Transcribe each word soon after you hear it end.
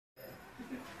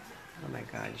Oh my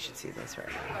God, you should see this right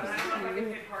now.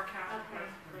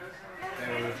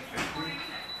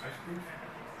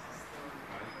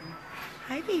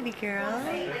 Hi, baby girl.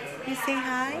 You say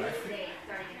hi?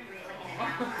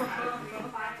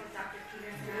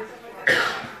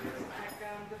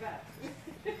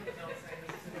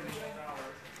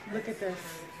 Look at this.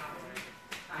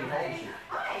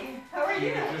 How are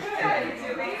you?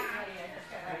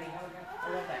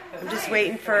 I'm just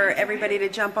waiting for everybody to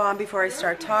jump on before I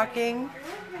start talking.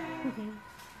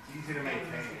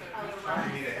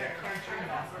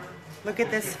 Look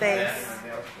at this face.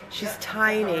 She's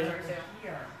tiny.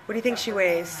 What do you think she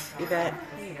weighs, Yvette?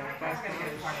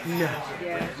 No.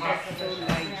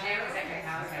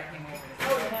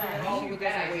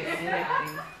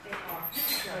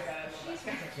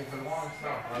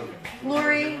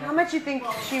 Lori, how much do you think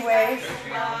she weighs?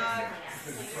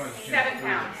 7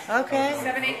 pounds. Okay.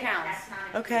 7-8 pounds.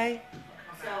 Okay.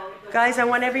 Guys, I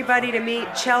want everybody to meet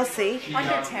Chelsea.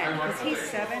 Under 10, because he's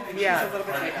 7. And Yeah, she's a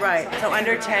little bit bigger. right. So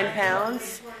under 10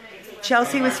 pounds.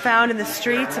 Chelsea was found in the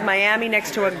streets of Miami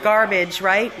next to a garbage,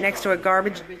 right? Next to a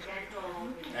garbage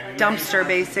dumpster,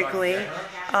 basically.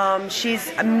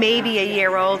 She's maybe a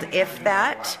year old, if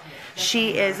that.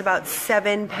 She is about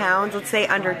 7 pounds, let's say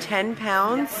under 10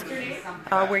 pounds.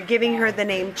 We're giving her the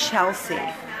name Chelsea.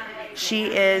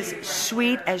 She is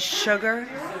sweet as sugar.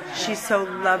 She's so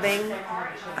loving.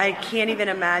 I can't even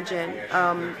imagine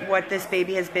what this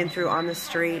baby has been through on the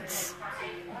streets.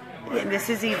 And this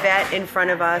is Yvette in front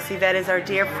of us. Yvette is our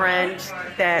dear friend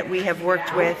that we have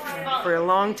worked with for a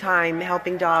long time,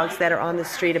 helping dogs that are on the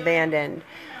street abandoned.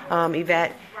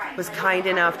 Yvette was kind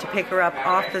enough to pick her up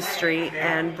off the street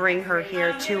and bring her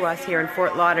here to us here in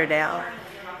Fort Lauderdale.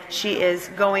 She's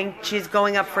going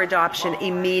up for adoption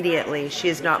immediately. She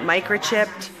is not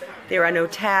microchipped. There are no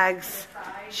tags.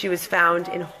 She was found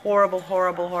in horrible,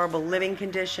 horrible, horrible living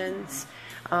conditions.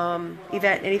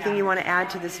 Yvette, anything you want to add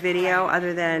to this video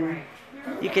other than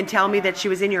you can tell me that she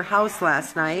was in your house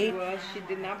last night? Well, she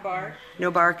did not bark. No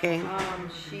barking.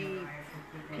 She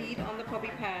peed on the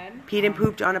puppy pad. Peed and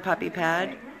pooped on a puppy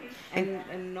pad. And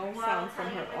no sound from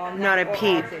her. Not a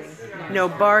peep. No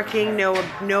barking, no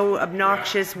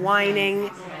obnoxious whining.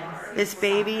 This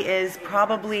baby is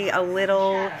probably a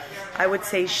little, I would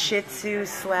say, Shih Tzu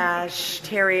 /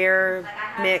 Terrier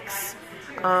mix.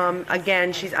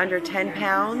 Again, she's under 10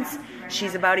 pounds.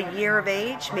 She's about a year of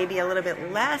age, maybe a little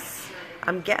bit less.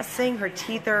 I'm guessing her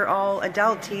teeth are all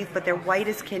adult teeth, but they're white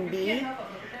as can be.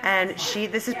 And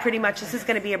this is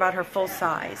going to be about her full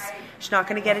size. She's not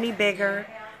going to get any bigger.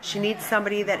 She needs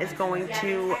somebody that is going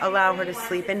to allow her to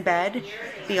sleep in bed,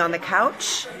 be on the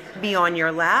couch, be on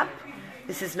your lap.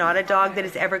 This is not a dog that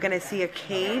is ever going to see a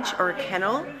cage or a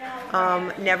kennel.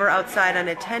 Never outside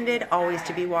unattended, always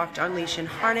to be walked on leash and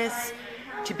harness,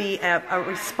 to be a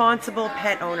responsible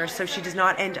pet owner so she does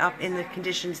not end up in the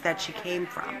conditions that she came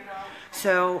from.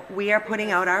 So we are putting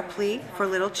out our plea for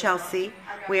little Chelsea.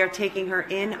 We are taking her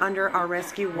in under our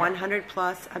Rescue 100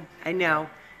 Plus. I know.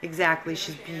 Exactly,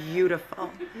 she's beautiful.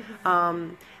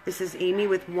 This is Amy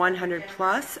with 100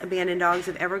 Plus, Abandoned Dogs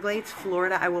of Everglades,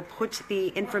 Florida. I will put the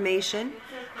information,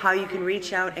 how you can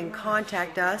reach out and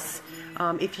contact us.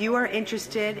 If you are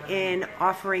interested in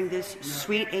offering this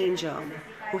sweet angel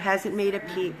who hasn't made a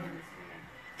peep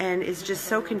and is just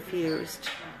so confused,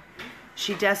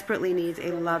 she desperately needs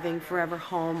a loving forever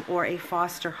home or a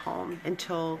foster home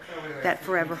until that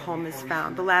forever home is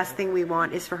found. The last thing we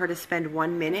want is for her to spend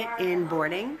 1 minute in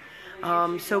boarding.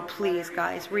 So please,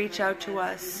 guys, reach out to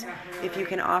us if you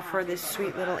can offer this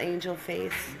sweet little angel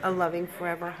face a loving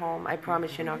forever home. I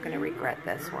promise you're not going to regret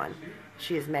this one.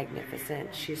 She is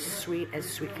magnificent. She's sweet as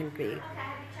sweet can be.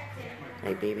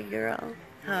 Hi, baby girl.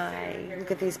 Hi.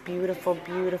 Look at this beautiful,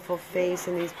 beautiful face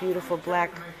and these beautiful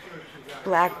black,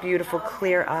 beautiful,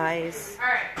 clear eyes.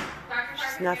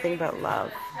 She's nothing but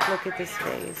love. Look at this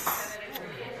face.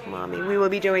 Mommy. We will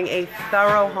be doing a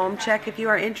thorough home check if you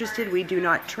are interested. We do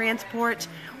not transport.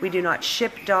 We do not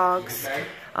ship dogs.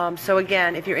 So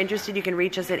again, if you're interested, you can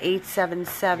reach us at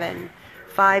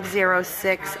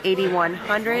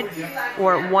 877-506-8100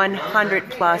 or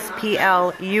 100 plus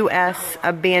PLUS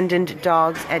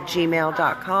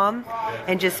abandoneddogs@gmail.com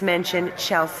and just mention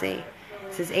Chelsea.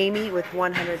 This is Amy with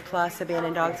 100 Plus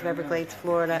Abandoned Dogs of Everglades,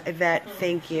 Florida. Yvette,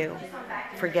 thank you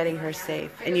for getting her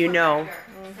safe. And you know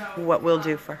what we'll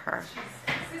do for her.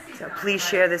 So please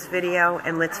share this video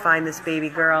and let's find this baby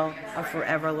girl a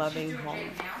forever loving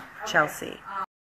home. Chelsea.